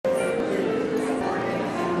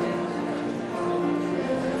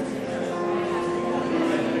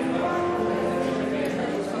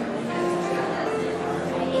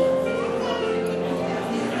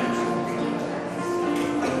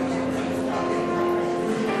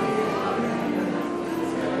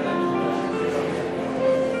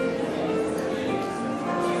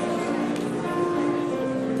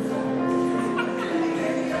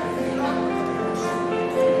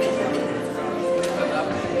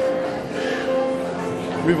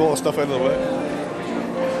Move all the stuff out of the way.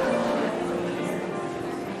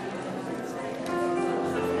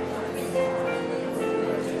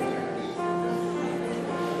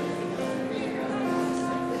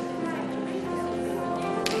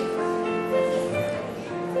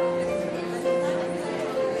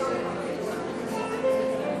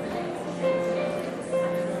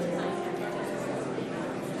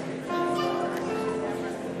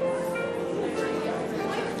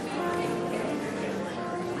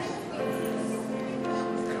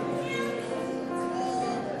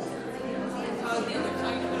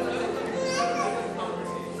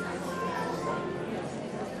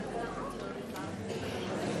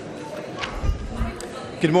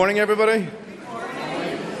 Good morning, everybody.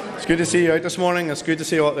 It's good to see you out this morning. It's good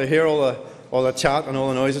to hear all the chat and all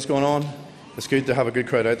the noise that's going on. It's good to have a good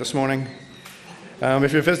crowd out this morning.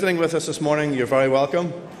 If you're visiting with us this morning, you're very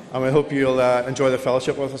welcome, and we hope you'll enjoy the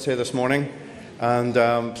fellowship with us here this morning.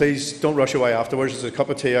 And please don't rush away afterwards. There's a cup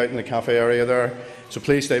of tea out in the cafe area there, so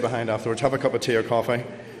please stay behind afterwards. Have a cup of tea or coffee,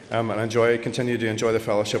 and continue to enjoy the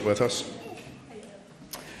fellowship with us.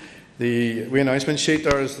 The announcement sheet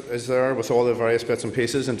there is there with all the various bits and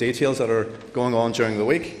pieces and details that are going on during the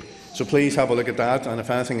week. So please have a look at that, and if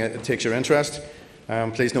anything it takes your interest,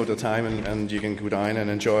 please note the time and you can go down and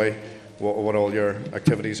enjoy what all your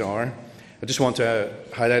activities are. I just want to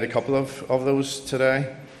highlight a couple of those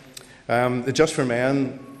today. The Just for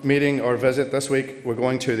Men meeting or visit this week, we're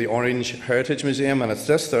going to the Orange Heritage Museum, and it's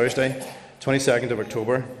this Thursday, 22nd of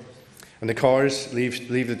October. And the cars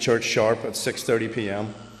leave the church sharp at 6:30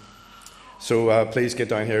 p.m. So please get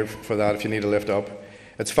down here for that if you need a lift up.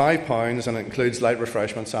 It's £5 and it includes light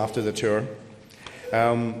refreshments after the tour.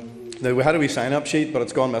 Now we had a wee sign-up sheet, but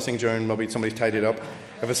it's gone missing during maybe somebody's tidied it up.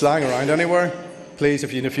 If it's lying around anywhere, please,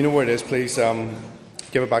 if you know where it is, please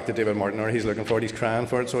give it back to David Martin, or he's looking for it. He's crying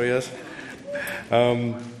for it, so he is.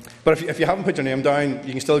 But if you haven't put your name down,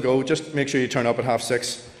 you can still go. Just make sure you turn up at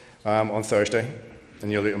 6:30 on Thursday,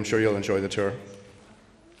 and I'm sure you'll enjoy the tour.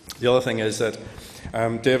 The other thing is that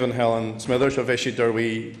Dave and Helen Smithers have issued their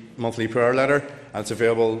wee monthly prayer letter, and it's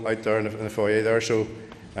available out there in the foyer there, so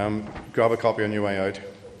grab a copy on your way out.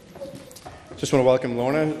 Just want to welcome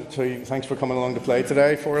Lorna. Thanks for coming along to play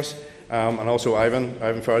today for us, and also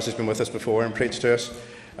Ivan Ferris has been with us before and preached to us,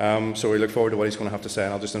 so we look forward to what he's going to have to say,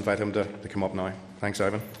 and I'll just invite him to come up now. Thanks,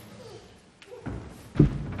 Ivan.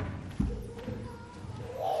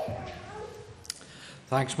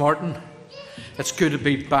 Thanks, Martin. It's good to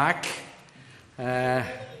be back. I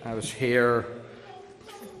was here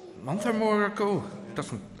a month or more ago. It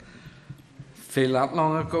doesn't feel that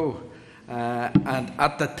long ago. And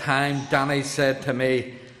at the time, Danny said to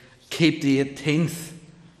me, keep the 18th.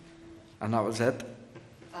 And that was it.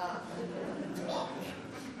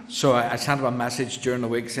 So I sent him a message during the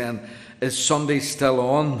week saying, is Sunday still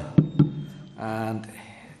on? And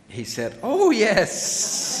he said, oh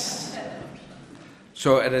yes.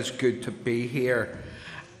 So it is good to be here.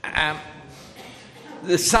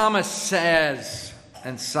 The psalmist says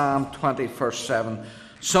in Psalm 20, verse 7,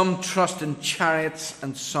 some trust in chariots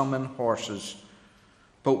and some in horses,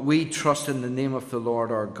 but we trust in the name of the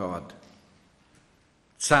Lord our God.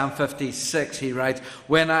 Psalm 56, he writes,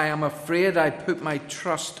 when I am afraid, I put my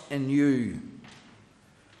trust in you.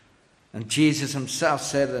 And Jesus himself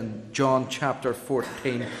said in John chapter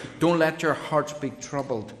 14, don't let your hearts be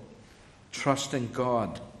troubled. Trust in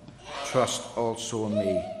God. Trust also in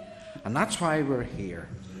me. And that's why we're here.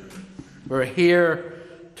 We're here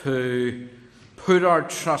to put our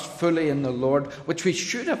trust fully in the Lord, which we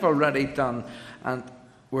should have already done, and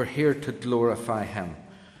we're here to glorify him.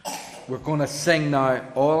 We're going to sing now,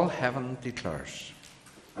 All Heaven Declares.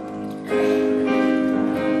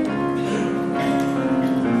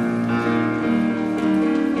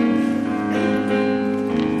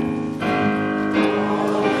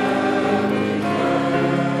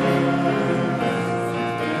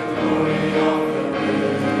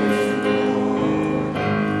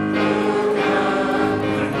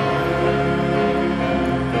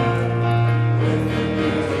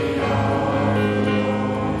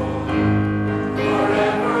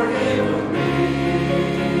 Forever he will be.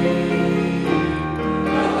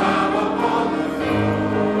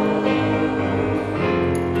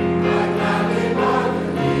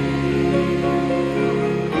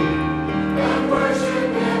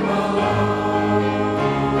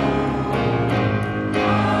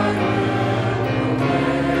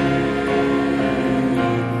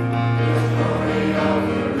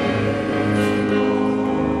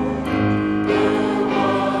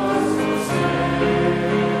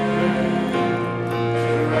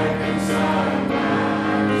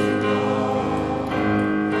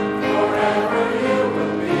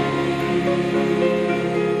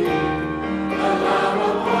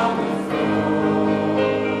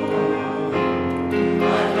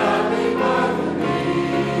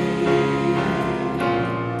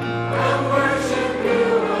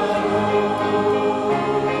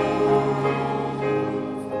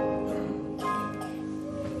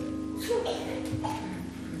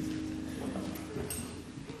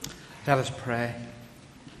 Let us pray.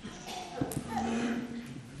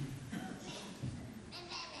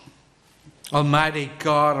 Almighty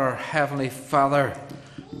God, our Heavenly Father,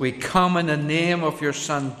 we come in the name of your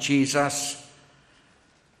Son Jesus,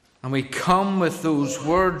 and we come with those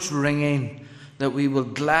words ringing that we will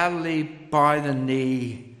gladly bow the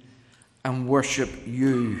knee and worship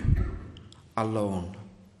you alone.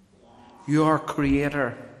 You are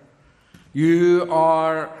Creator. You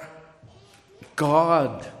are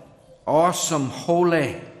God, awesome,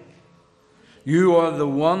 holy. You are the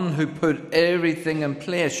one who put everything in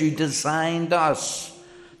place. You designed us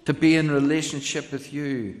to be in relationship with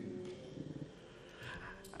you.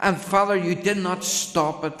 And Father, you did not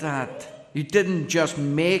stop at that. You didn't just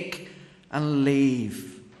make and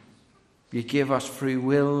leave. You gave us free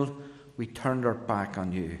will. We turned our back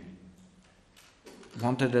on you.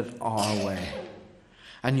 Wanted it our way.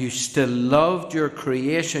 And you still loved your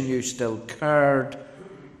creation. You still cared.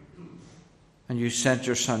 And you sent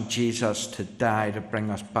your Son Jesus to die to bring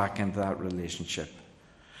us back into that relationship.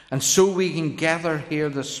 And so we can gather here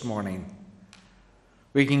this morning.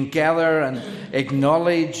 We can gather and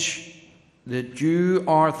acknowledge that you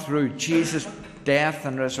are, through Jesus' death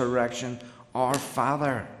and resurrection, our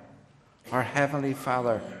Father, our Heavenly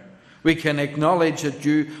Father. We can acknowledge that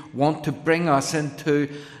you want to bring us into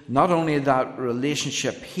not only that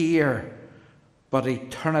relationship here, but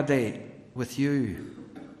eternity with you.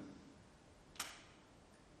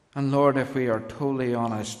 And Lord, if we are totally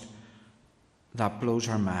honest, that blows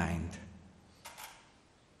our mind.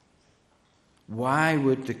 Why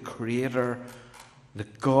would the Creator, the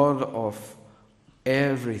God of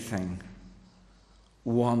everything,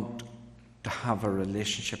 want to have a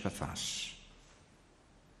relationship with us?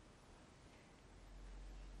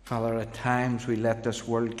 Father, at times we let this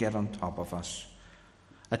world get on top of us.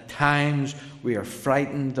 At times we are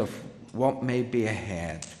frightened of what may be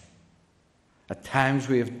ahead. At times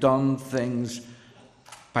we have done things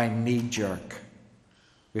by knee-jerk.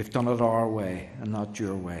 We've done it our way and not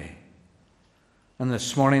your way. And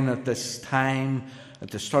this morning at this time, at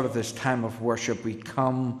the start of this time of worship, we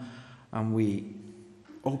come and we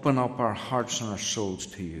open up our hearts and our souls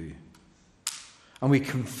to you. And we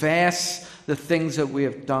confess the things that we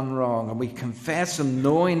have done wrong. And we confess them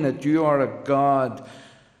knowing that you are a God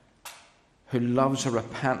who loves a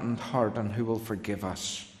repentant heart and who will forgive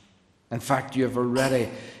us. In fact, you have already,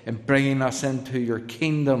 in bringing us into your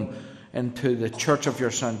kingdom, into the church of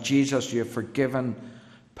your Son Jesus, you have forgiven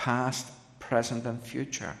past, present, and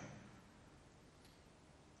future.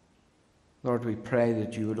 Lord, we pray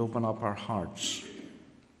that you would open up our hearts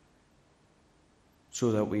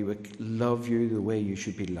so that we would love you the way you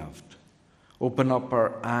should be loved. Open up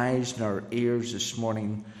our eyes and our ears this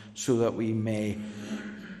morning so that we may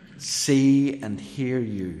see and hear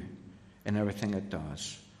you in everything that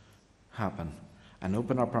does happen. And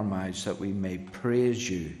open up our mouths that we may praise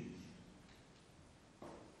you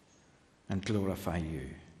and glorify you.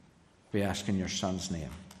 We ask in your Son's name.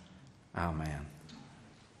 Amen.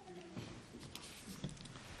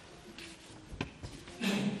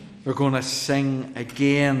 We're going to sing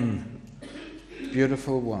again,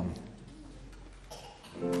 Beautiful One.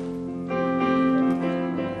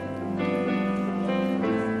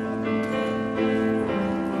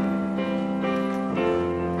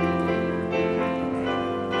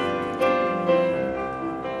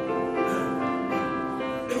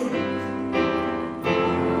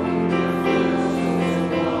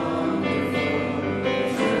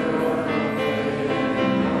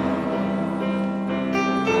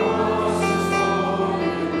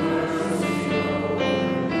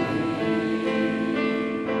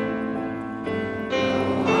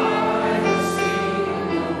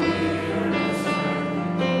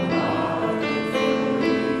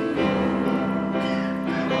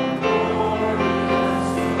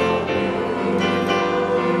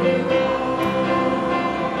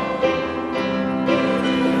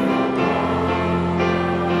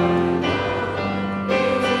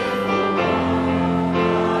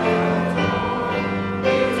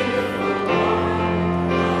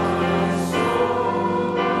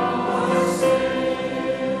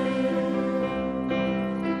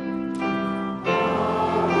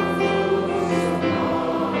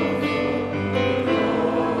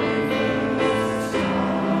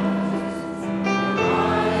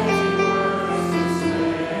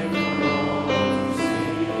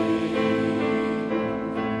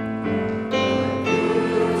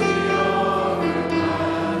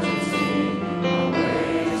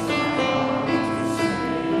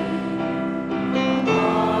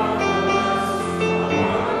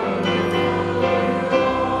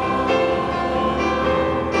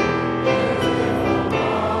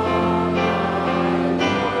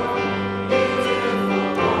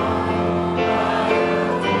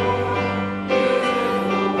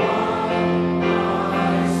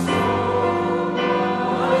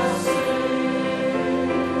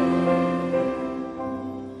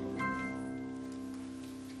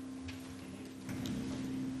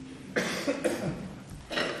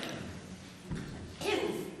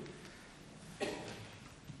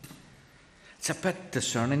 It's a bit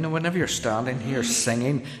discerning whenever you're standing here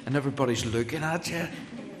singing and everybody's looking at you.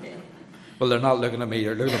 Well, they're not looking at me,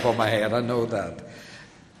 they're looking above my head, I know that.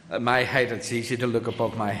 At my height, it's easy to look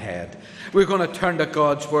above my head. We're going to turn to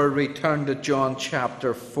God's Word, return to John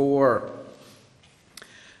chapter 4.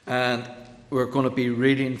 And we're going to be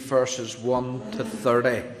reading verses 1 to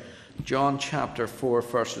 30. John chapter 4,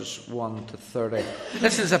 verses 1 to 30.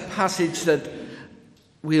 This is a passage that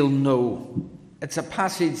we'll know. It's a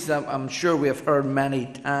passage that I'm sure we have heard many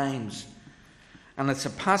times. And it's a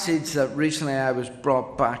passage that recently I was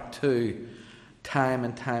brought back to time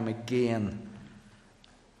and time again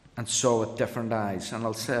and saw with different eyes. And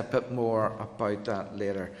I'll say a bit more about that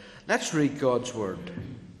later. Let's read God's Word.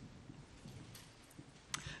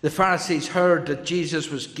 The Pharisees heard that Jesus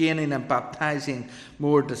was gaining and baptizing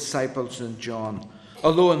more disciples than John,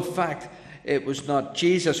 although in fact it was not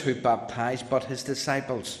Jesus who baptized, but his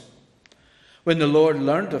disciples. When the Lord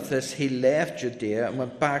learned of this, he left Judea and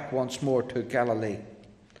went back once more to Galilee.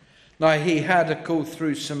 Now he had to go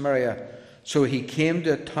through Samaria, so he came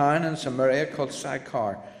to a town in Samaria called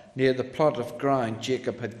Sychar, near the plot of ground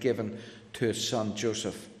Jacob had given to his son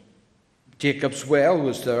Joseph. Jacob's well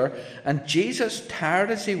was there, and Jesus, tired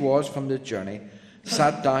as he was from the journey,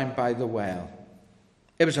 sat down by the well.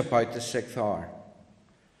 It was about the 6th hour.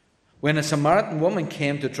 When a Samaritan woman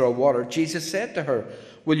came to draw water, Jesus said to her,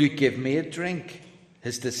 "Will you give me a drink?"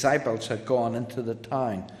 His disciples had gone into the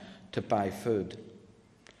town to buy food.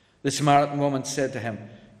 The Samaritan woman said to him,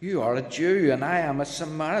 "You are a Jew, and I am a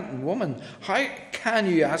Samaritan woman. How can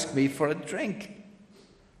you ask me for a drink?"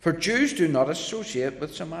 For Jews do not associate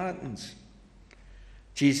with Samaritans.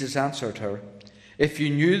 Jesus answered her, "If you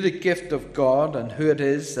knew the gift of God and who it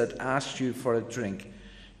is that asks you for a drink,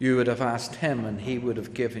 you would have asked him, and he would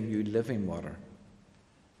have given you living water."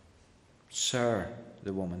 "Sir,"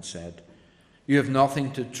 the woman said, "you have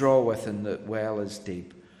nothing to draw with, and the well is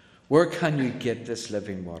deep. Where can you get this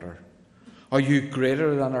living water? Are you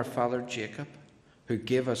greater than our father Jacob, who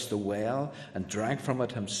gave us the well and drank from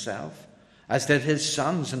it himself, as did his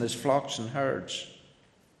sons and his flocks and herds?"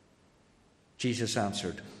 Jesus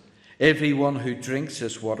answered, "Everyone who drinks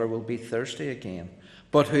this water will be thirsty again,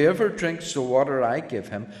 but whoever drinks the water I give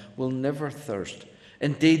him will never thirst.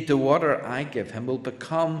 Indeed, the water I give him will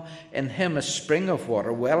become in him a spring of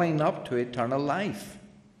water welling up to eternal life."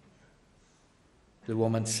 The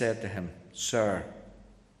woman said to him, "Sir,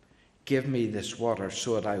 give me this water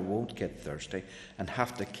so that I won't get thirsty and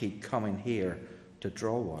have to keep coming here to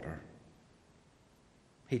draw water."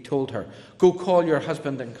 He told her, "Go call your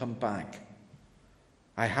husband and come back."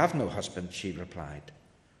 "I have no husband," she replied.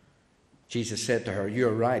 Jesus said to her, "You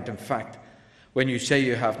are right. In fact, when you say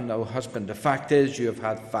you have no husband, the fact is you have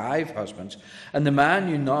had 5 husbands, and the man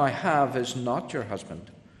you now have is not your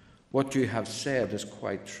husband. What you have said is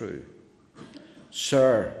quite true."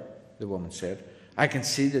 "Sir," the woman said, "I can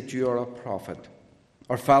see that you are a prophet.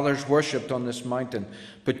 Our fathers worshipped on this mountain,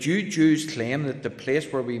 but you Jews claim that the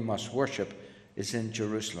place where we must worship is in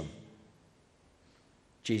Jerusalem."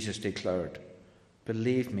 Jesus declared,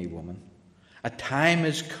 "Believe me, woman, a time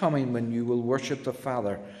is coming when you will worship the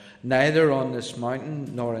Father, neither on this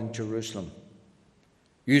mountain nor in Jerusalem.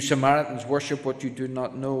 You Samaritans worship what you do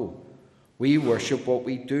not know. We worship what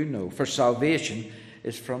we do know, for salvation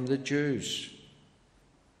is from the Jews.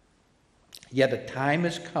 Yet a time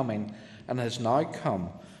is coming, and has now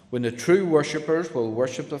come, when the true worshippers will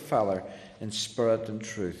worship the Father in spirit and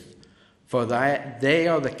truth, for they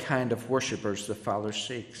are the kind of worshippers the Father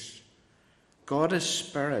seeks. God is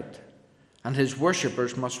spirit, and his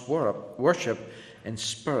worshippers must worship in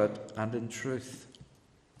spirit and in truth."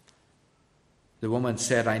 The woman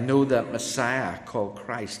said, "I know that Messiah, called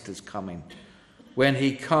Christ, is coming. When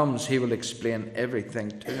he comes, he will explain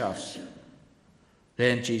everything to us."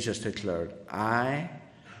 Then Jesus declared, "I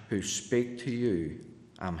who speak to you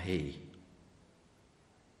am he."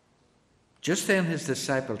 Just then his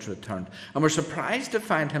disciples returned and were surprised to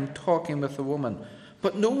find him talking with the woman.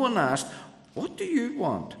 But no one asked, "What do you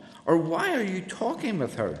want?" or "Why are you talking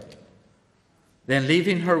with her?" Then,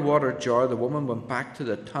 leaving her water jar, the woman went back to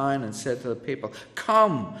the town and said to the people,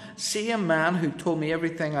 "Come, see a man who told me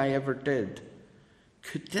everything I ever did.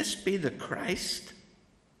 Could this be the Christ?"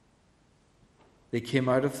 They came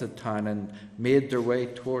out of the town and made their way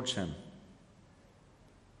towards him.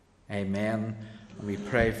 Amen. And we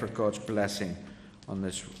pray for God's blessing on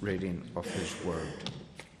this reading of his word.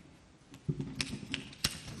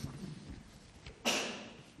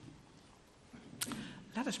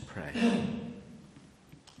 Let us pray.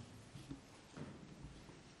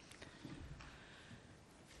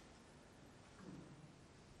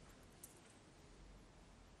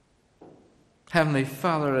 Heavenly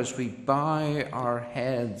Father, as we bow our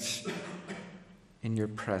heads in your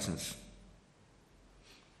presence,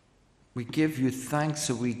 we give you thanks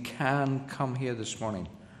that we can come here this morning.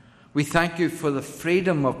 We thank you for the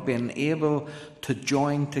freedom of being able to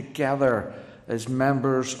join together as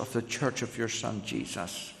members of the church of your Son,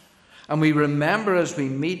 Jesus. And we remember as we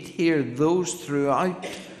meet here those throughout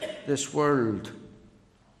this world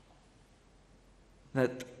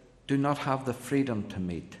that do not have the freedom to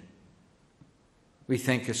meet. We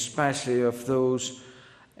think especially of those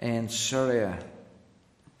in Syria,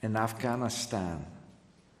 in Afghanistan,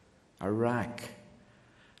 Iraq,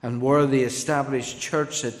 and where the established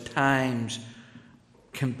church at times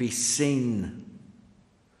can be seen,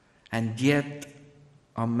 and yet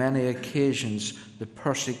on many occasions the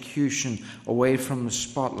persecution away from the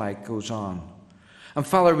spotlight goes on. And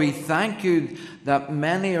Father, we thank you that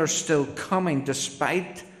many are still coming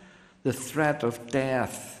despite the threat of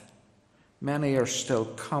death. Many are still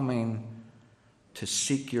coming to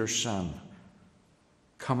seek your Son,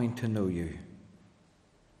 coming to know you.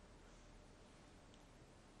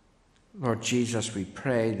 Lord Jesus, we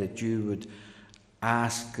pray that you would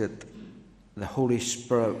ask that the Holy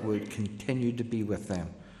Spirit would continue to be with them.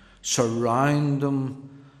 Surround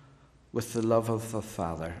them with the love of the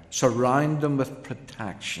Father. Surround them with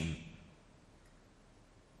protection,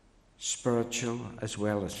 spiritual as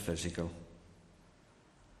well as physical.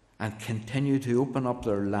 And continue to open up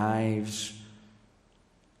their lives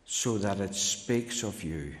so that it speaks of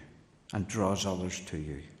you and draws others to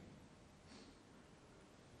you.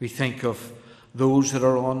 We think of those that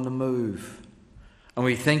are on the move. And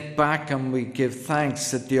we think back and we give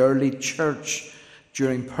thanks that the early church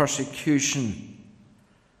during persecution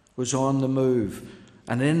was on the move.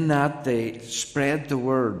 And in that they spread the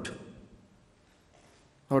word.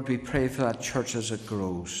 Lord, we pray for that church as it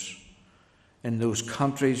grows. In those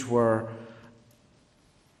countries where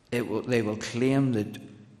they will claim that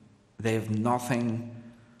they have nothing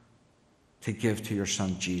to give to your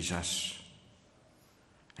Son Jesus.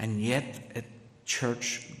 And yet a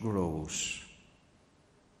church grows.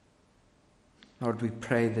 Lord, we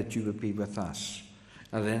pray that you would be with us.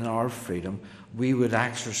 And in our freedom, we would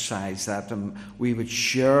exercise that and we would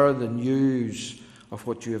share the news of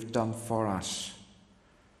what you have done for us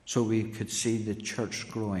so we could see the church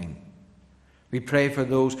growing. We pray for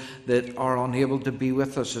those that are unable to be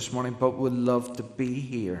with us this morning but would love to be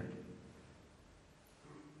here.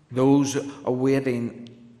 Those awaiting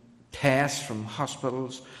tests from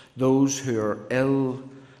hospitals, those who are ill,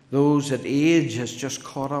 those that age has just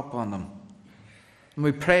caught up on them. And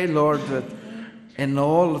we pray, Lord, that in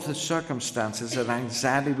all of the circumstances that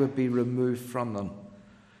anxiety would be removed from them.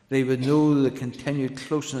 They would know the continued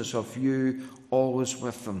closeness of you always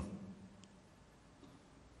with them.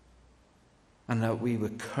 And that we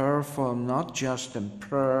would care for them not just in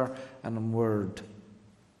prayer and in word,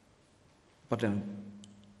 but in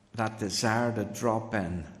that desire to drop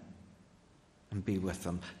in and be with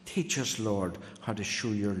them. Teach us, Lord, how to show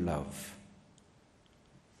your love.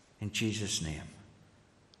 In Jesus' name,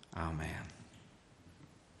 amen.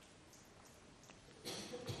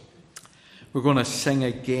 We're going to sing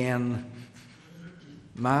again,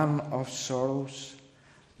 Man of Sorrows,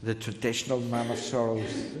 the traditional Man of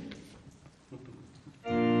Sorrows.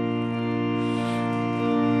 To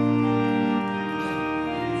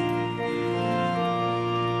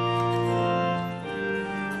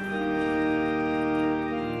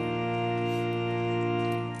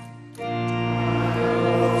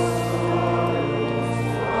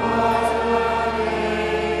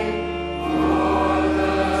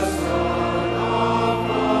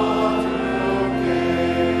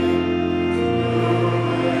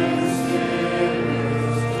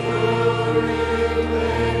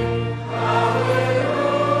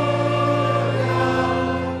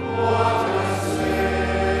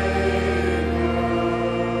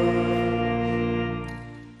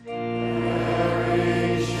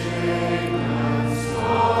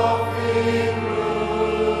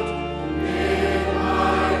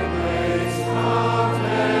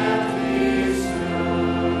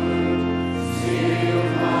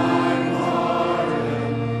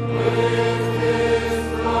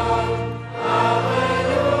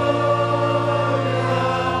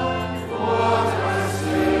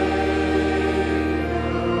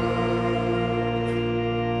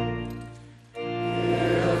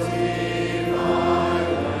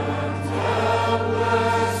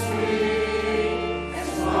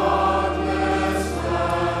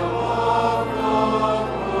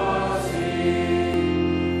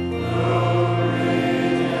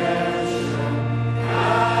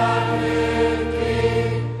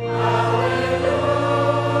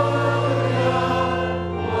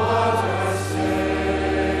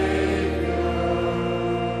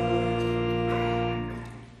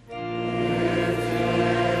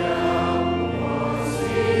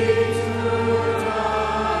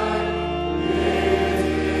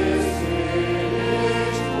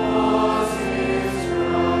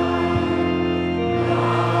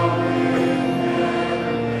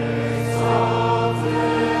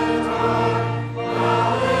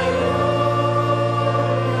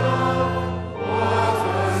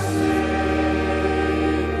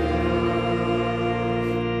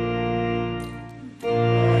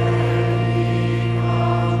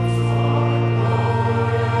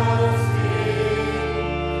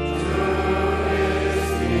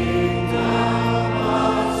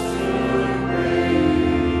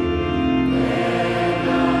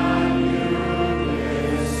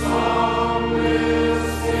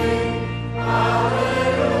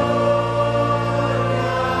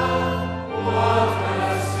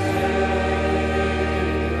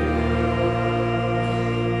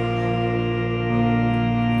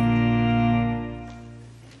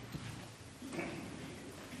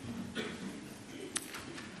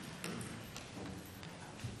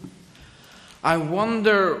I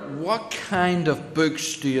wonder, what kind of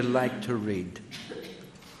books do you like to read?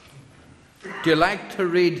 Do you like to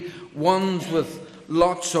read ones with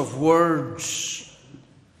lots of words?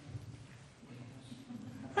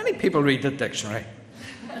 Many people read the dictionary.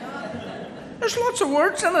 There's lots of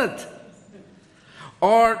words in it.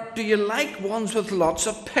 Or do you like ones with lots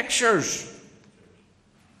of pictures?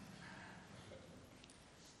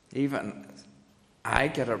 Even I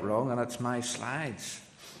get it wrong, and it's my slides.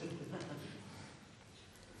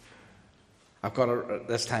 I've got it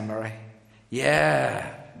this time, Murray.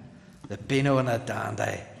 Yeah, the Beano and the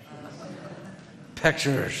Dandy.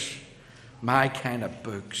 Pictures, my kind of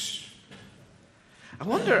books. I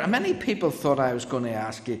wonder, many people thought I was going to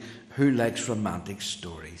ask you, who likes romantic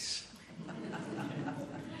stories?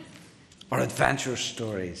 Or adventure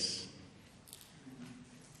stories?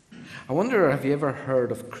 I wonder, have you ever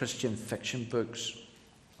heard of Christian fiction books?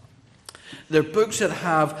 They're books that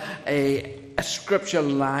have a scripture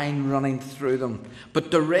line running through them,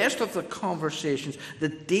 but the rest of the conversations, the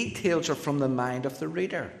details are from the mind of the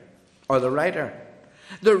reader or the writer.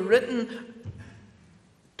 They're written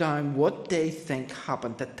down what they think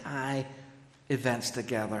happened to tie events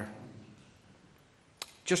together.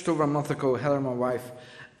 Just over a month ago, Heather, my wife,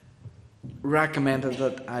 recommended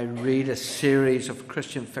that I read a series of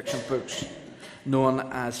Christian fiction books known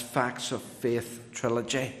as Facts of Faith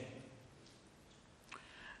Trilogy.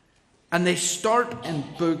 And they start in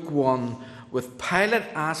book 1 with Pilate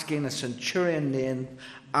asking a centurion named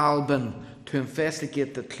Alban to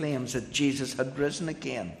investigate the claims that Jesus had risen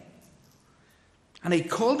again. And he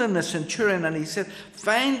called in the centurion and he said,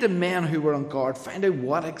 find the men who were on guard, find out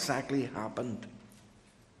what exactly happened.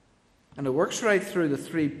 And it works right through the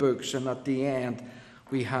 3 books, and at the end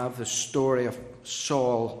we have the story of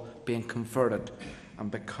Saul being converted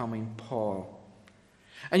and becoming Paul.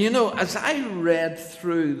 And you know, as I read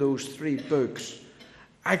through those 3 books,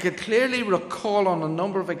 I could clearly recall on a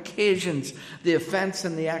number of occasions the events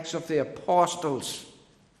and the acts of the apostles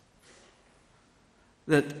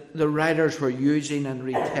that the writers were using and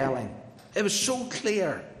retelling. It was so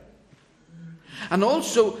clear. And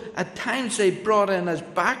also, at times they brought in as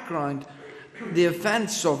background the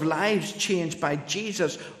events of lives changed by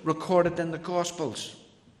Jesus recorded in the Gospels.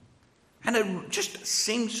 And it just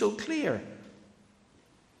seemed so clear.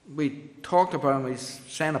 We talked about, and we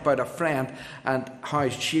sang about a friend and how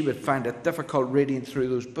she would find it difficult reading through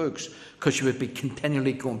those books because she would be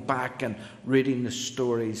continually going back and reading the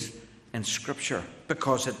stories in Scripture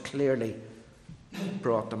because it clearly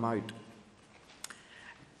brought them out.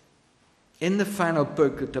 In the final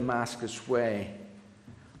book, The Damascus Way,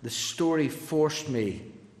 the story forced me,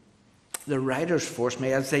 the writers forced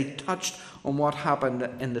me, as they touched on what happened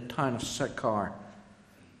in the town of Sychar,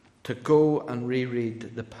 to go and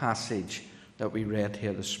reread the passage that we read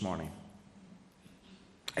here this morning.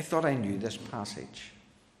 I thought I knew this passage.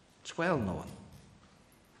 It's well known.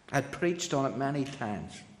 I'd preached on it many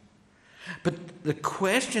times. But the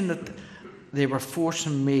question that they were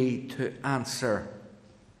forcing me to answer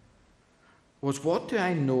was, what do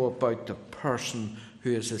I know about the person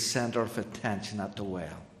who is the centre of attention at the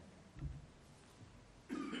well?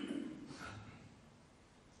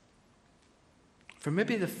 For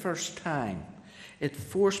maybe the first time, it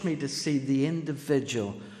forced me to see the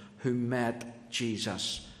individual who met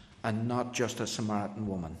Jesus and not just a Samaritan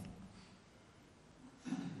woman.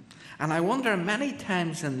 And I wonder, many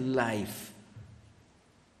times in life,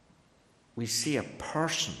 we see a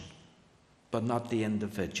person, but not the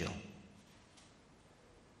individual.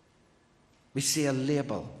 We see a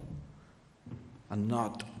label, and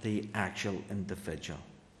not the actual individual.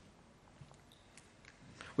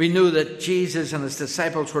 We know that Jesus and his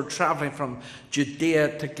disciples were traveling from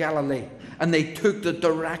Judea to Galilee, and they took the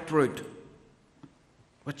direct route,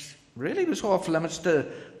 which really was off limits to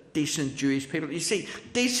decent Jewish people. You see,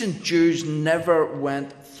 decent Jews never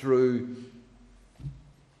went through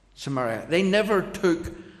Samaria. They never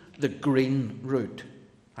took the green route.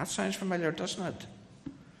 That sounds familiar, doesn't it?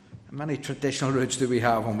 How many traditional routes do we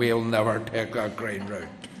have, and we'll never take a green route?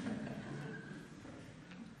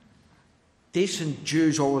 Decent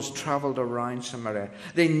Jews always travelled around Samaria.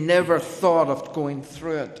 They never thought of going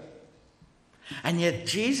through it. And yet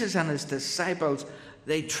Jesus and his disciples,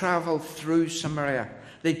 they travelled through Samaria.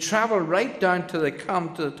 They travelled right down till they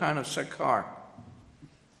come to the town of Sychar.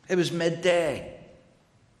 It was midday.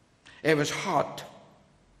 It was hot.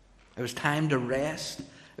 It was time to rest.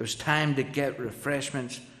 It was time to get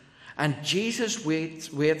refreshments. And Jesus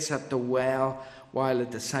waits at the well while the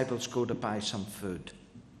disciples go to buy some food.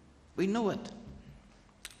 We know it.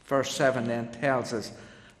 Verse 7 then tells us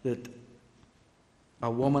that a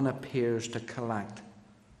woman appears to collect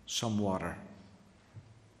some water.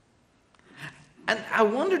 And I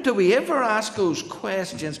wonder, do we ever ask those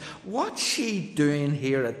questions? What's she doing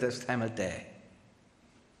here at this time of day?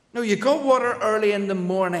 No, you got water early in the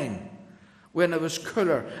morning when it was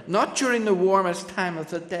cooler, not during the warmest time of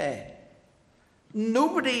the day.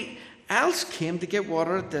 Nobody else came to get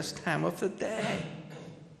water at this time of the day.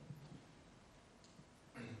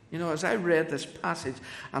 You know, as I read this passage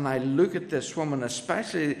and I look at this woman,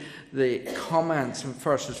 especially the comments in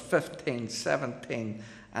verses 15, 17,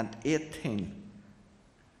 and 18,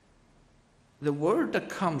 the word that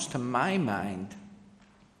comes to my mind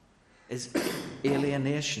is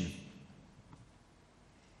alienation.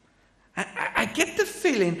 I get the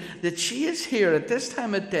feeling that she is here at this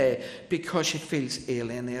time of day because she feels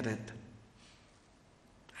alienated,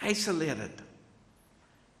 isolated.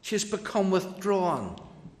 She's become withdrawn.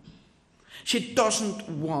 She doesn't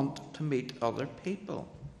want to meet other people.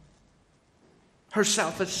 Her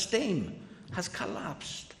self-esteem has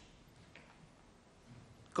collapsed.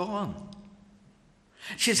 Gone.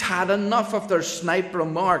 She's had enough of their snipe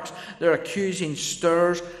remarks, their accusing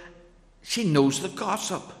stirs. She knows the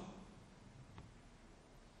gossip.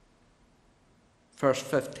 Verse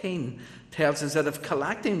 15 tells us that if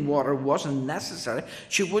collecting water wasn't necessary,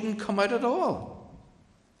 she wouldn't come out at all.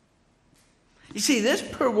 You see, this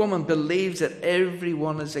poor woman believes that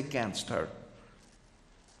everyone is against her.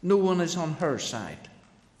 No one is on her side.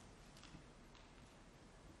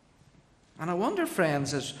 And I wonder,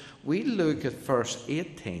 friends, as we look at verse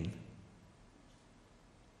 18,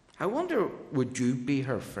 I wonder, would you be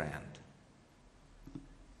her friend?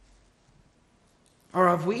 Or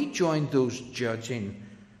have we joined those judging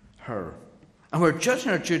her? And we're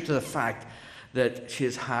judging her due to the fact that she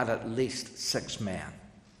has had at least 6 men.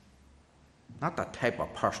 Not the type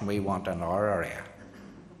of person we want in our area.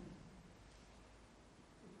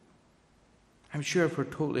 I'm sure if we're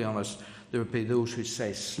totally honest, there would be those who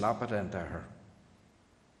say, slap it into her.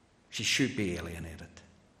 She should be alienated.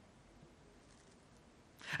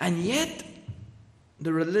 And yet,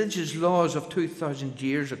 the religious laws of 2,000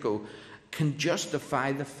 years ago can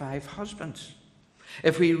justify the 5 husbands.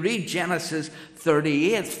 If we read Genesis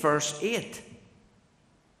 38, verse 8,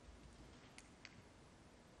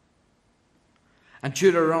 and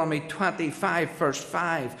Deuteronomy 25, verse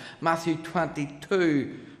 5, Matthew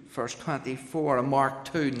 22, verse 24, and Mark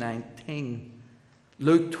 2, 19,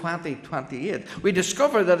 Luke 20, 28, we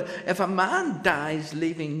discover that if a man dies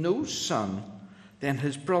leaving no son, then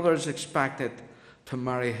his brother is expected to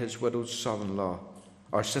marry his widowed son-in-law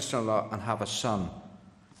or sister-in-law and have a son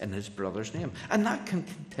in his brother's name. And that can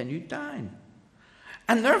continue down.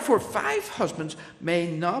 And therefore, 5 husbands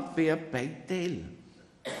may not be a big deal.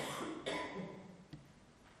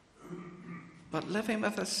 But living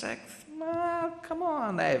with a 6th, well, come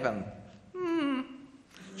on, Evan.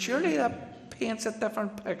 Surely that paints a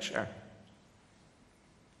different picture.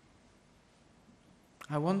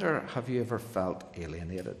 I wonder, have you ever felt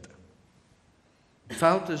alienated?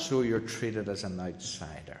 Felt as though you're treated as an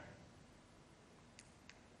outsider?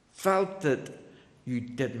 Felt that you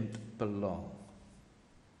didn't belong?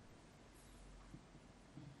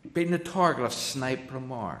 Been the target of snipe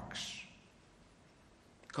remarks,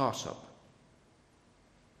 gossip,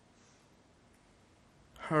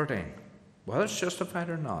 hurting, whether it's justified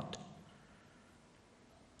or not,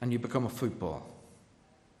 and you become a football,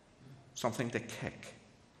 something to kick.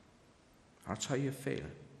 That's how you feel.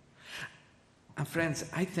 And friends,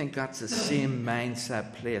 I think that's the same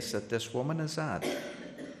mindset place that this woman is at.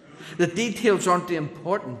 The details aren't the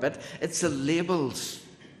important bit, it's the labels.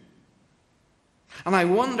 And I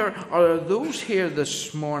wonder, are there those here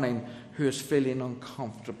this morning who is feeling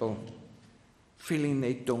uncomfortable, feeling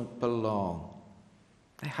they don't belong?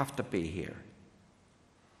 They have to be here.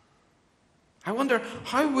 I wonder,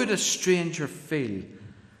 how would a stranger feel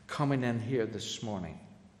coming in here this morning?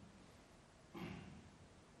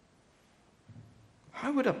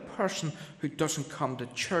 How would a person who doesn't come to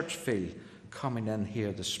church feel coming in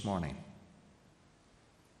here this morning?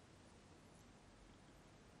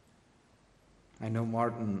 I know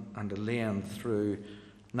Martin and Elaine through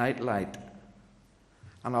Nightlight.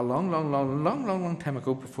 And a long time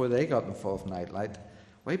ago, before they got involved in Nightlight,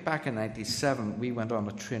 way back in 1997, we went on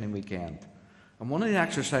a training weekend. And one of the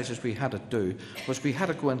exercises we had to do was we had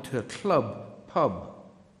to go into a pub,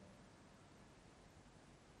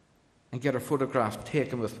 and get a photograph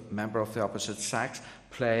taken with a member of the opposite sex,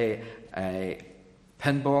 play a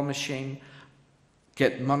pinball machine,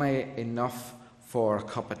 get money enough for a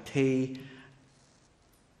cup of tea.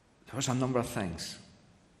 There was a number of things.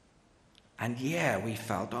 And yeah, we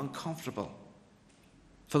felt uncomfortable.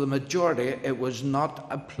 For the majority, it was not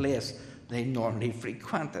a place they normally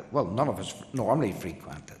frequented. Well, none of us normally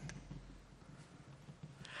frequented.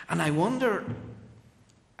 And I wonder,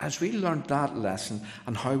 as we learned that lesson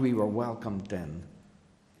and how we were welcomed in,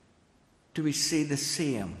 do we see the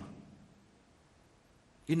same?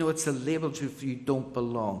 You know, it's the labels if you don't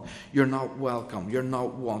belong. You're not welcome. You're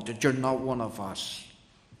not wanted. You're not one of us.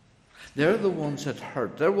 They're the ones that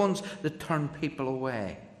hurt. They're the ones that turn people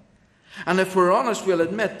away. And if we're honest, we'll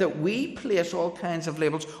admit that we place all kinds of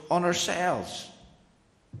labels on ourselves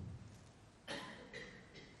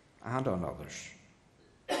and on others.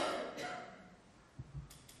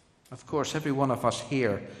 Of course, every one of us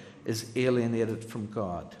here is alienated from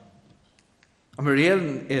God. And we're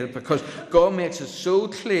alienated because God makes it so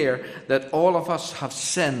clear that all of us have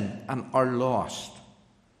sinned and are lost.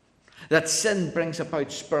 That sin brings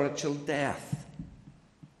about spiritual death.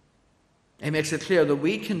 He makes it clear that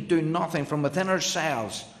we can do nothing from within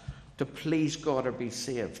ourselves to please God or be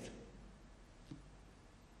saved.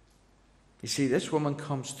 You see, this woman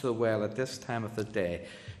comes to the well at this time of the day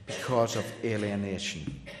because of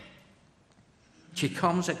alienation. She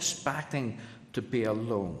comes expecting to be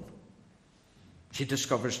alone. She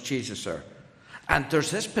discovers Jesus there. And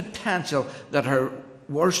there's this potential that her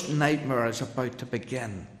worst nightmare is about to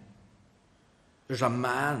begin. There's a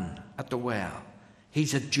man at the well.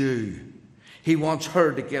 He's a Jew. He wants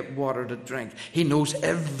her to get water to drink. He knows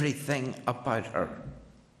everything about her.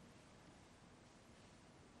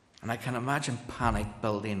 And I can imagine panic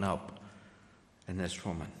building up in this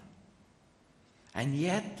woman. And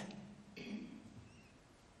yet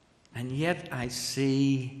I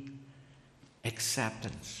see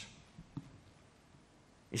acceptance.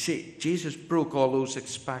 You see, Jesus broke all those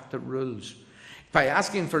expected rules by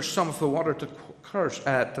asking for some of the water to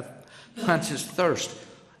quench his thirst.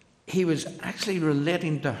 He was actually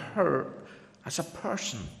relating to her as a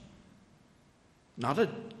person, not a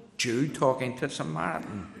Jew talking to a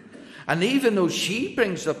Samaritan. And even though she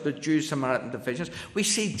brings up the Jew-Samaritan divisions, we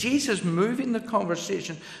see Jesus moving the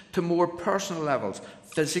conversation to more personal levels,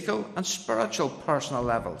 physical and spiritual personal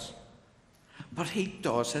levels. But he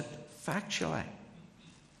does it factually.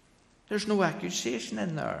 There's no accusation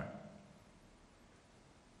in there.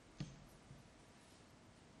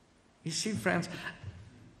 You see, friends,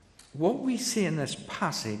 what we see in this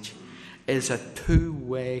passage is a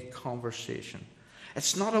two-way conversation.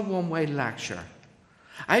 It's not a one-way lecture.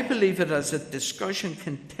 I believe that as the discussion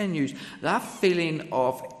continues, that feeling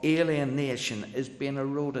of alienation is being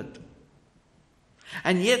eroded.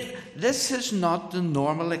 And yet, this is not the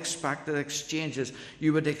normal expected exchanges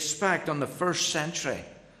you would expect on the first century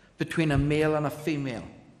between a male and a female,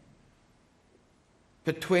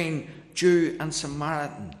 between Jew and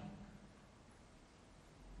Samaritan.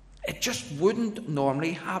 It just wouldn't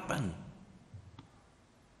normally happen.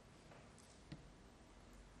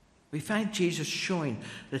 We find Jesus showing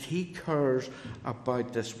that he cares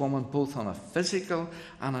about this woman both on a physical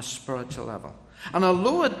and a spiritual level. And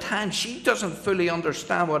although at times she doesn't fully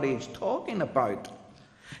understand what he's talking about,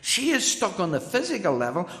 she is stuck on the physical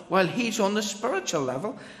level while he's on the spiritual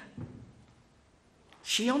level.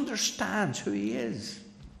 She understands who he is.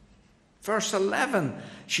 Verse 11,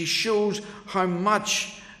 she shows how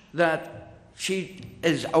much that she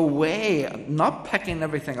is away, not picking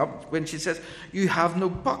everything up, when she says, "You have no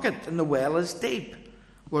bucket and the well is deep.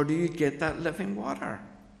 Where do you get that living water?"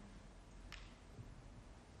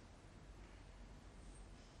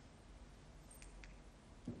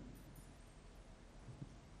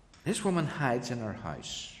 This woman hides in her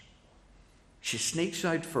house. She sneaks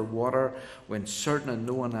out for water when certain and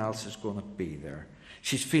no one else is going to be there.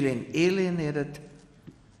 She's feeling alienated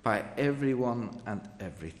by everyone and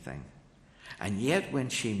everything. And yet when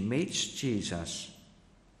she meets Jesus,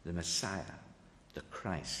 the Messiah, the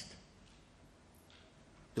Christ,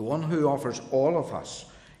 the one who offers all of us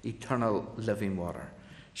eternal living water,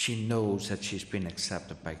 she knows that she's been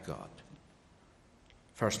accepted by God.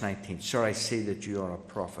 Verse 19, "Sir, I see that you are a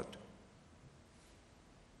prophet."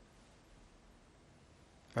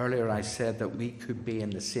 Earlier I said that we could be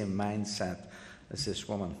in the same mindset as this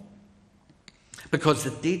woman, because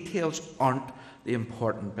the details aren't the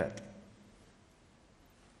important bit.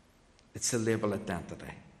 It's the label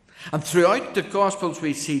identity. And throughout the Gospels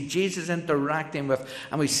we see Jesus interacting with,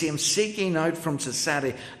 and we see him seeking out from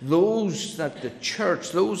society those that the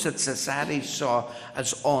church, those that society saw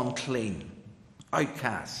as unclean,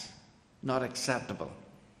 outcasts, not acceptable.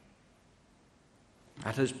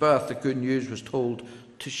 At his birth, the good news was told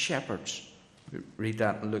to shepherds. Read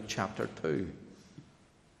that in Luke chapter 2.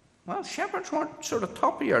 Well, shepherds weren't sort of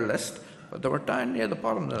top of your list, but they were down near the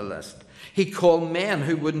bottom of the list. He called men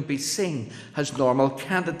who wouldn't be seen as normal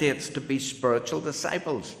candidates to be spiritual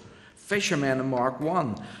disciples. Fishermen in Mark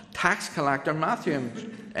 1, tax collector Matthew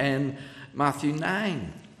in Matthew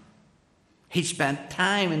 9. He spent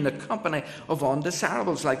time in the company of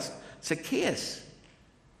undesirables like Zacchaeus.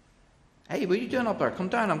 Hey, what are you doing up there? Come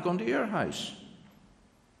down, I'm going to your house.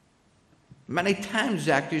 Many times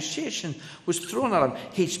the accusation was thrown at him.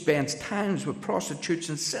 He spends times with prostitutes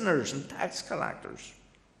and sinners and tax collectors.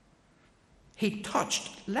 He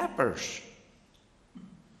touched lepers.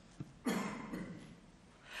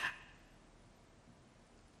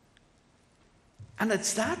 And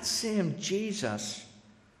it's that same Jesus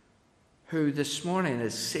who this morning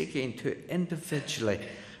is seeking to individually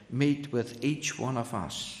meet with each one of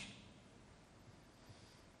us.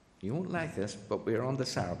 You won't like this, but we're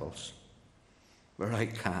undesirables. We're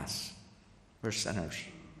outcasts. We're sinners.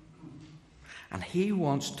 And he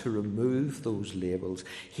wants to remove those labels.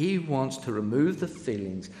 He wants to remove the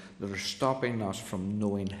feelings that are stopping us from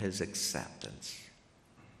knowing his acceptance.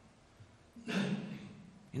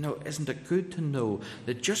 You know, isn't it good to know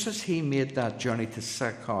that just as he made that journey to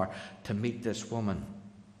Sychar to meet this woman,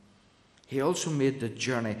 he also made the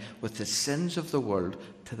journey with the sins of the world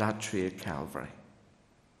to that tree at Calvary.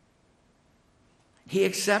 He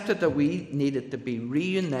accepted that we needed to be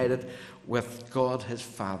reunited with God his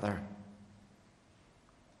Father.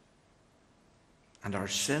 And our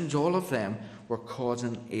sins, all of them, were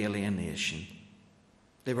causing alienation.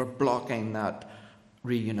 They were blocking that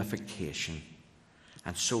reunification.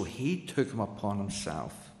 And so he took them upon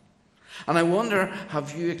himself. And I wonder,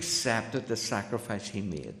 have you accepted the sacrifice he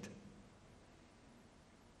made?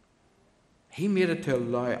 He made it to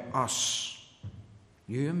allow us,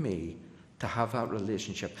 you and me, to have that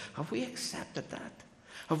relationship. Have we accepted that?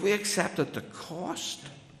 Have we accepted the cost?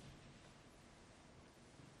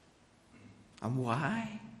 And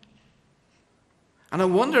why? And I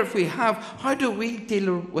wonder if we have, how do we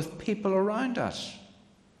deal with people around us?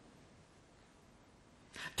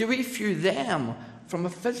 Do we view them from a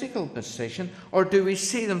physical position, or do we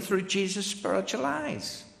see them through Jesus' spiritual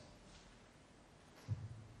eyes?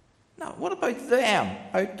 Now, what about them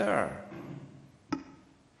out there?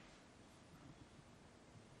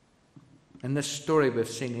 In this story, we've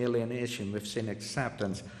seen alienation, we've seen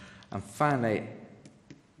acceptance, and finally,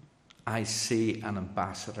 I see an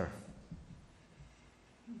ambassador.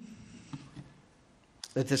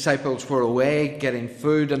 The disciples were away getting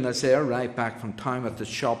food, and as they arrived back from town with the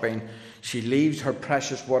shopping, she leaves her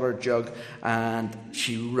precious water jug and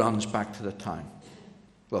she runs back to the town.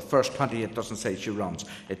 Well, verse 20, it doesn't say she runs,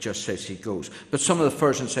 it just says she goes. But some of the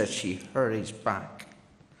versions says she hurries back.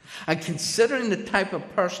 And considering the type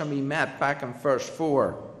of person we met back in verse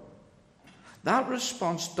 4, that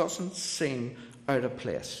response doesn't seem out of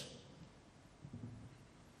place.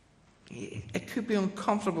 It could be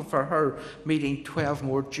uncomfortable for her meeting 12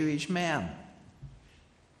 more Jewish men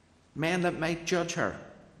that might judge her.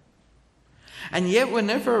 And yet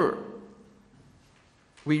whenever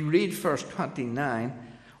we read verse 29,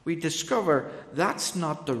 we discover that's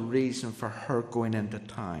not the reason for her going into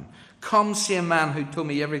town. Come see a man who told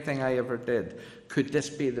me everything I ever did. Could this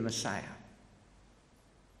be the Messiah?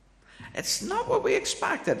 It's not what we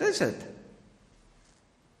expected, is it?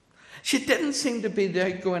 She didn't seem to be the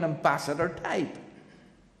outgoing ambassador type.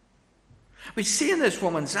 We see in this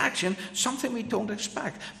woman's action something we don't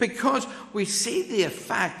expect, because we see the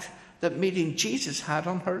effect that meeting Jesus had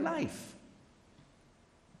on her life.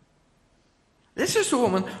 This is a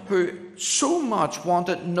woman who so much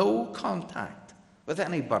wanted no contact with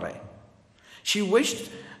anybody. She wished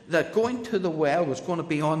that going to the well was going to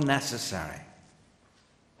be unnecessary.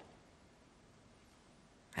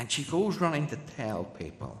 And she goes running to tell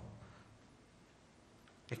people.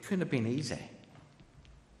 It couldn't have been easy.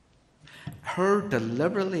 Her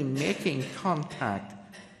deliberately making contact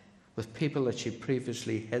with people that she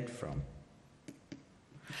previously hid from.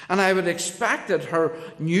 And I would expect that her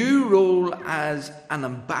new role as an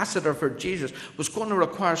ambassador for Jesus was going to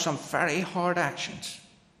require some very hard actions.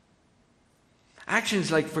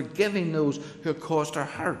 Actions like forgiving those who caused her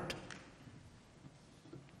hurt.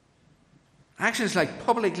 Actions like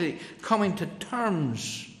publicly coming to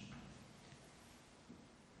terms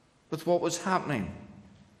with what was happening.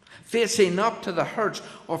 Facing up to the hurts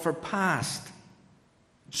of her past.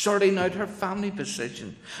 Sorting out her family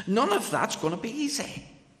position. None of that's going to be easy.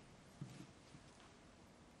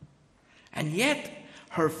 And yet,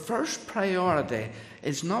 her first priority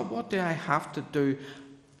is not what do I have to do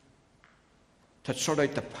to sort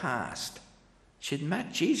out the past. She'd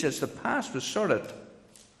met Jesus. The past was sorted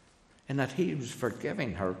in that he was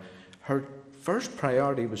forgiving her. Her first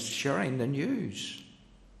priority was sharing the news.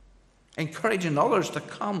 Encouraging others to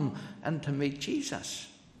come and to meet Jesus.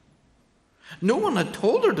 No one had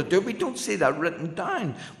told her to do it. We don't see that written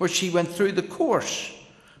down where she went through the course.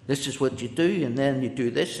 This is what you do, and then you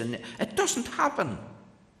do this, and it doesn't happen.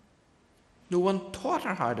 No one taught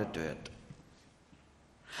her how to do it.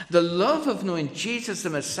 The love of knowing Jesus the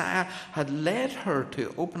Messiah had led her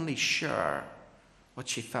to openly share what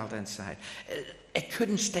she felt inside. It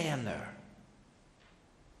couldn't stay in there.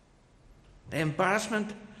 The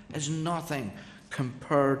embarrassment is nothing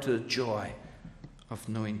compared to the joy of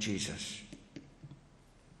knowing Jesus.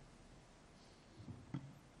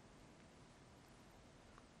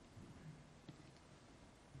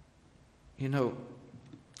 You know,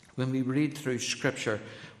 when we read through Scripture,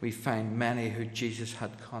 we find many who Jesus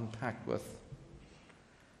had contact with.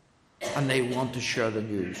 And they want to share the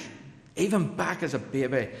news. Even back as a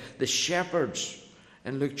baby, the shepherds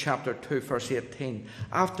in Luke chapter 2, verse 18,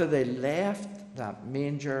 after they left that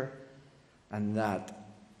manger and that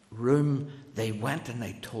room, they went and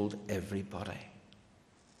they told everybody.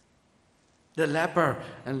 The leper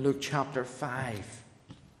in Luke chapter 5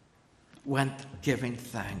 went giving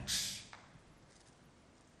thanks.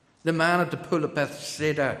 The man at the pool of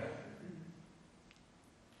Bethsaida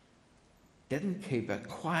didn't keep it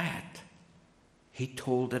quiet. He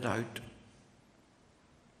told it out.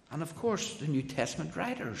 And of course, the New Testament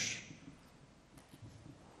writers,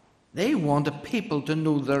 they wanted people to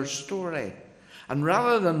know their story. And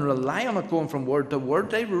rather than rely on it going from word to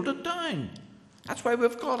word, they wrote it down. That's why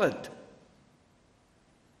we've got it.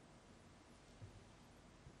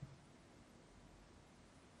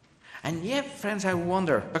 And yet, friends, I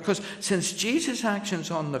wonder, because since Jesus' actions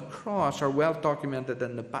on the cross are well documented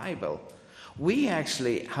in the Bible, we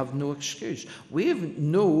actually have no excuse. We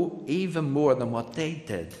know even more than what they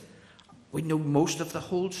did. We know most of the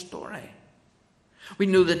whole story. We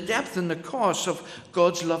know the depth and the cost of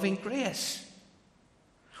God's loving grace.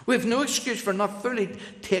 We have no excuse for not fully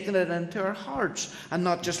taking it into our hearts and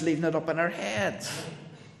not just leaving it up in our heads.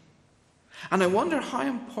 And I wonder, how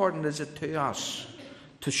important is it to us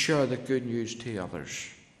to share the good news to others?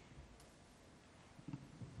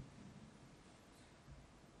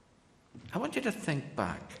 I want you to think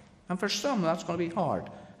back. And for some, that's going to be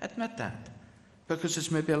hard. Admit that. Because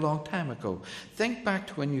it's maybe a long time ago. Think back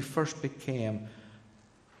to when you first became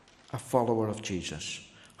a follower of Jesus.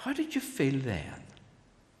 How did you feel then?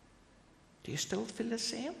 Do you still feel the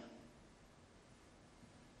same?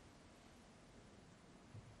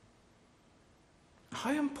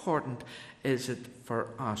 How important is it for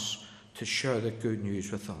us to share the good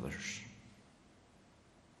news with others?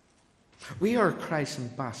 We are Christ's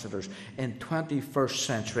ambassadors in 21st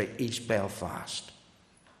century East Belfast.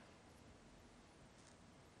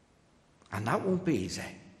 And that won't be easy.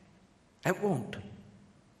 It won't.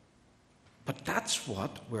 But that's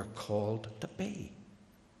what we're called to be.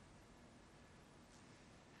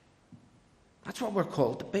 That's what we're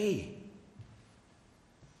called to be.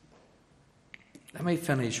 Let me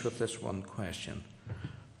finish with this one question.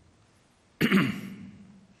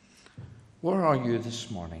 Where are you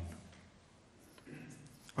this morning?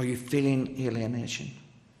 Are you feeling alienation?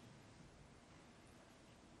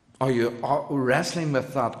 Are you wrestling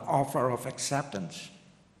with that offer of acceptance?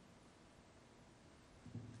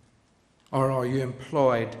 Or are you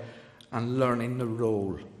employed and learning the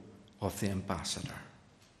role of the ambassador?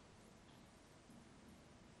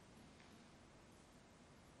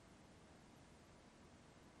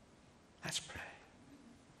 Let's pray.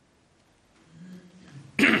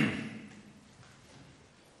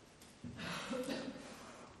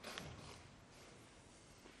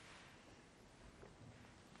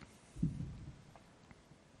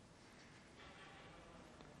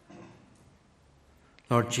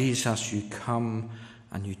 Lord Jesus, you come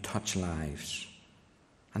and you touch lives,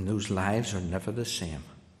 and those lives are never the same.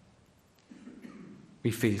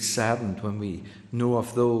 We feel saddened when we know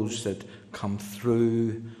of those that come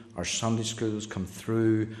through our Sunday schools, come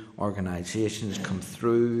through organisations, come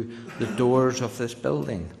through the doors of this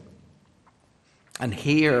building, and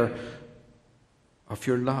hear of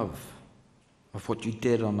your love, of what you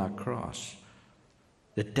did on that cross,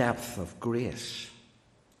 the depth of grace,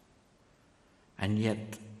 and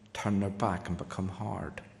yet turn their back and become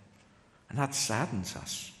hard. And that saddens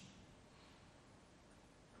us.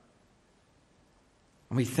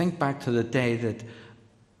 And we think back to the day that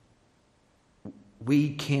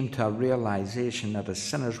we came to a realization that as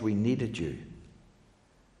sinners we needed you.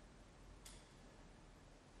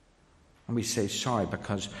 And we say sorry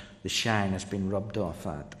because the shine has been rubbed off,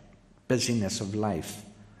 that busyness of life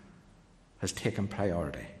has taken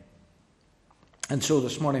priority. And so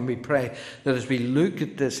this morning we pray that as we look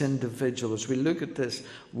at this individual, as we look at this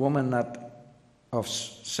woman of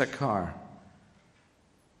Sychar,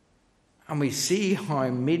 and we see how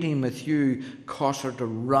meeting with you caused her to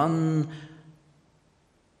run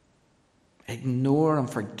ignore and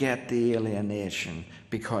forget the alienation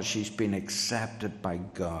because she's been accepted by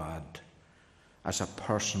God as a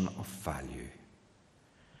person of value.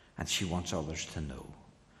 And she wants others to know.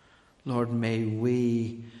 Lord, may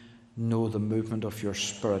we know the movement of your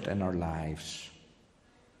Spirit in our lives.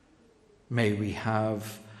 May we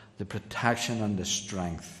have the protection and the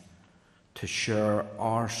strength to share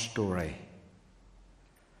our story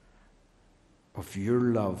of your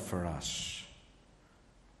love for us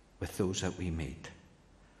with those that we meet.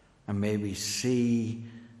 And may we see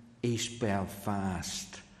East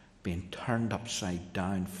Belfast being turned upside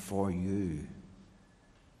down for you.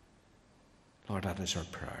 Lord, that is our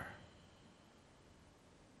prayer.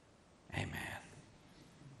 Amen.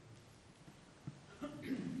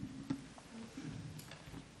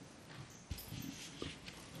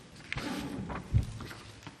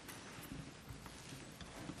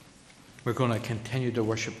 We're going to continue to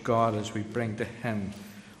worship God as we bring to Him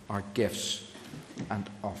our gifts and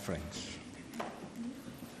offerings.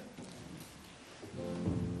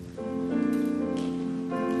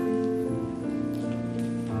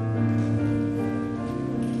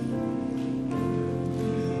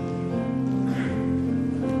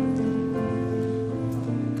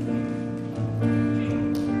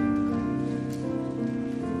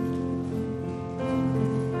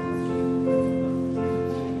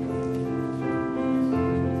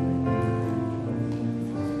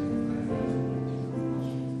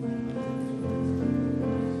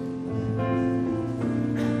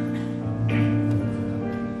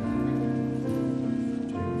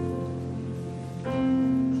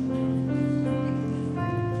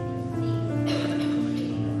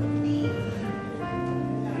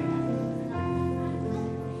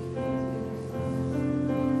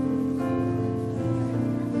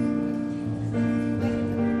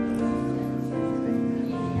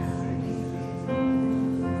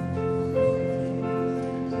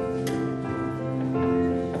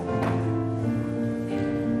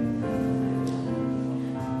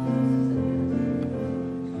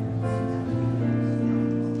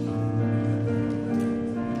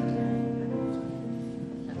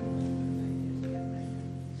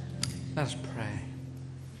 Let's pray.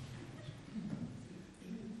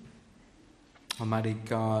 Almighty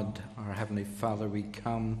God, our Heavenly Father, we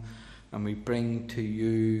come and we bring to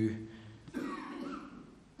you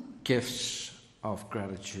gifts of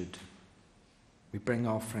gratitude. We bring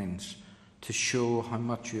offerings to show how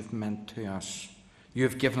much you have meant to us. You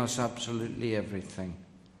have given us absolutely everything.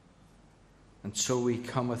 And so we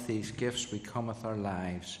come with these gifts, we come with our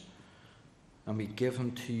lives, and we give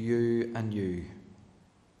them to you and you,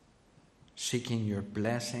 seeking your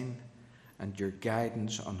blessing and your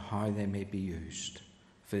guidance on how they may be used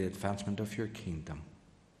for the advancement of your kingdom.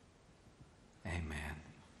 Amen.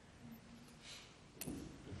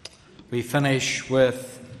 We finish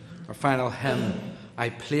with our final hymn, I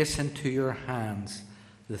place into your hands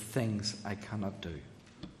the things I cannot do.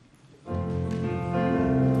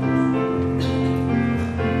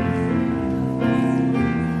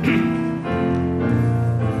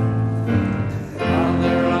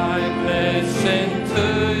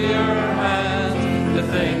 Your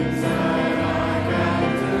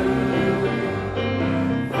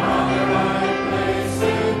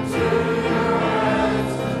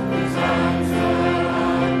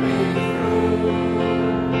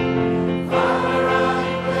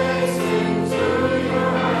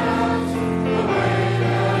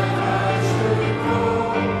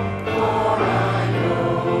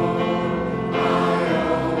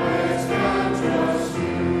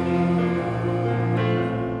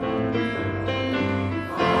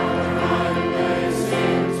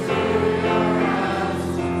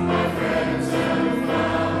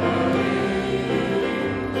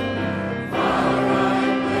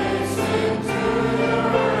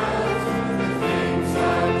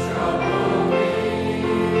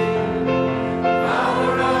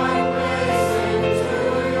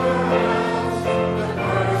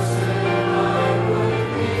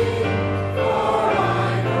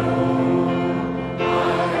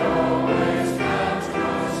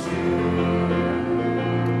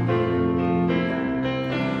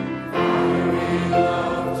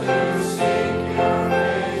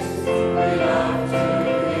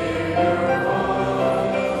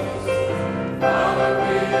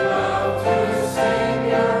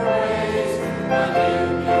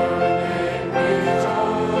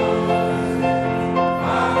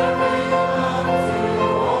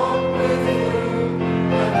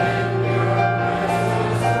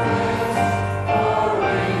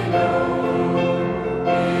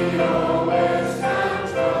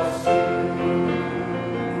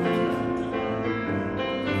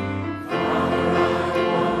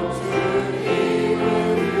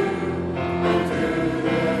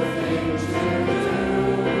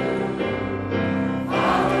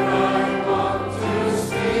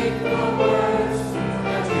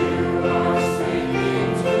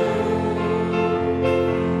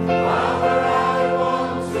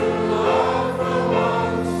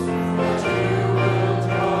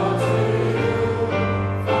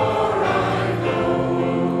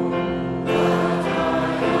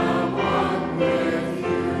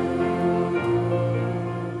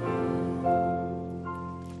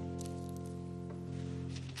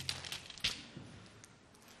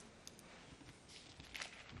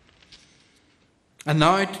And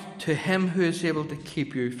now to him who is able to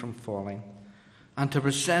keep you from falling, and to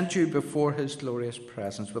present you before his glorious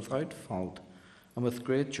presence without fault and with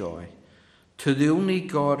great joy, to the only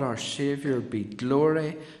God our Saviour be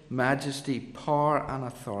glory, majesty, power, and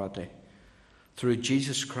authority, through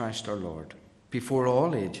Jesus Christ our Lord, before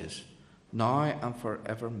all ages, now and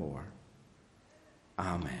forevermore.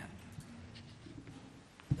 Amen.